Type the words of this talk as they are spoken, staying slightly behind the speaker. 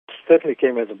certainly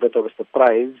came as a bit of a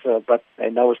surprise,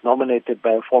 and I was nominated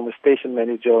by a former station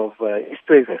manager of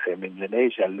Newsbreak FM in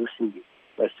Indonesia, Lucy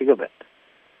Sigabet.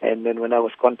 And then when I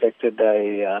was contacted,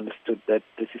 I understood that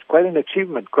this is quite an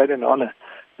achievement, quite an honor,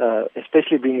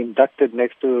 especially being inducted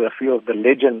next to a few of the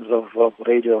legends of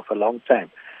radio of a long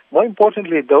time. More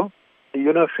importantly, though,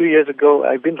 a few years ago,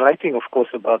 I've been writing, of course,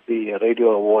 about the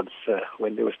radio awards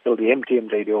when they were still the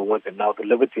MTN Radio Awards and now the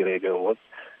Liberty Radio Awards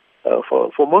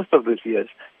for most of those years.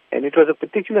 And it was a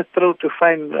particular thrill to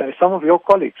find some of your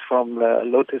colleagues from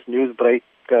Lotus Newsbreak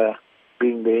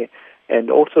being there, and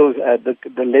also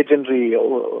the legendary,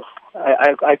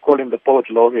 I call him the poet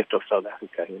laureate of South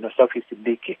Africa, Safi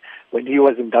Siddiqui. When he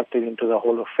was inducted into the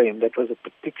Hall of Fame, that was a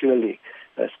particularly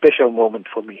special moment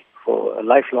for me, for a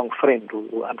lifelong friend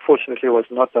who unfortunately was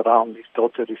not around. His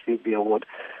daughter received the award,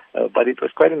 but it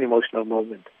was quite an emotional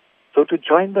moment. So to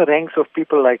join the ranks of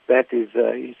people like that is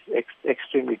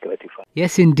extremely gratifying.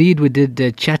 Yes, indeed, we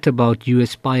did chat about you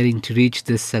aspiring to reach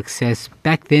this success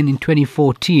back then in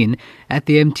 2014 at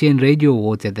the MTN Radio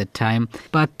Awards at that time.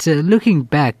 But looking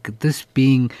back, this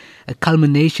being a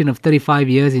culmination of 35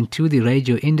 years into the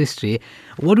radio industry,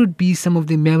 what would be some of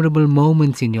the memorable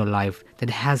moments in your life that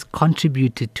has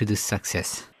contributed to this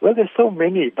success? Well, there's so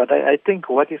many, but I think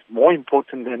what is more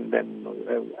important than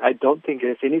I don't think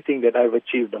there's anything that I've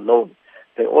achieved alone.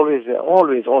 There always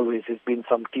has been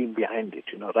some team behind it,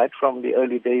 right from the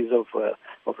early days of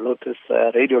Lotus,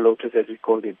 Radio Lotus as we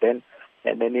called it then,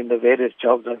 and then in the various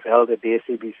jobs I've held at the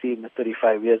SABC in the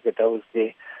 35 years that I was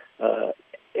there.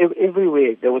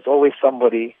 Everywhere there was always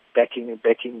somebody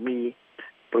backing me,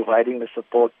 providing the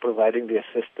support, providing the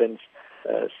assistance.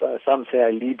 So some say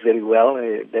I lead very well.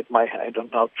 I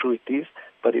don't know how true it is,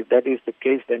 but if that is the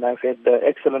case, then I've had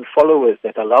excellent followers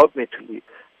that allowed me to lead.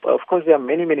 But of course, there are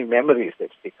many, many memories that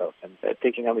stick out. And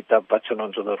taking Amitabh Bachchan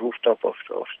onto the rooftop of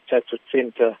Chatsworth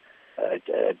Center,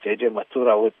 JJ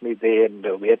Mathura with me there, and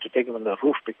we had to take him on the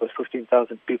roof because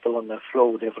 15,000 people on the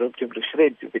floor would have ripped him to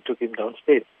shreds if we took him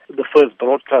downstairs. The first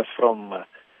broadcast from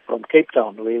Cape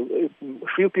Town.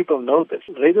 Few people know this.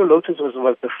 Radio Lotus was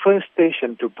the first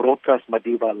station to broadcast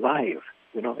Madiba live,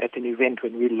 at an event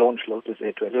when we launched Lotus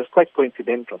 812. It was quite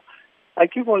coincidental. I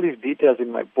give all these details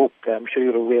in my book. I'm sure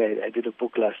you're aware I did a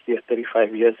book last year,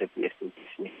 35 years at the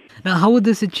SABC. Now, how would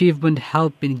this achievement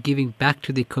help in giving back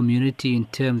to the community in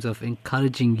terms of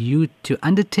encouraging you to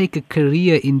undertake a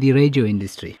career in the radio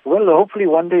industry? Well, hopefully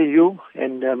one day you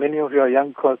and many of your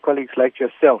young colleagues like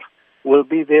yourself will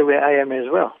be there where I am as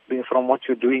well, from what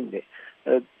you're doing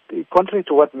there. Contrary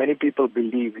to what many people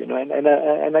believe, and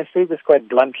I say this quite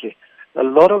bluntly, a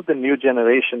lot of the new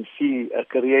generation see a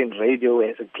career in radio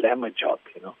as a glamour job,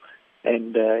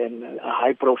 and a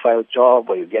high-profile job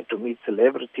where you get to meet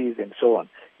celebrities and so on.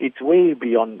 It's way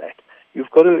beyond that. You've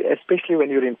got to, especially when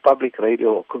you're in public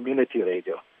radio or community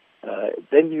radio,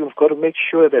 then you've got to make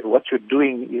sure that what you're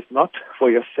doing is not for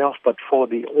yourself but for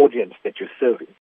the audience that you're serving.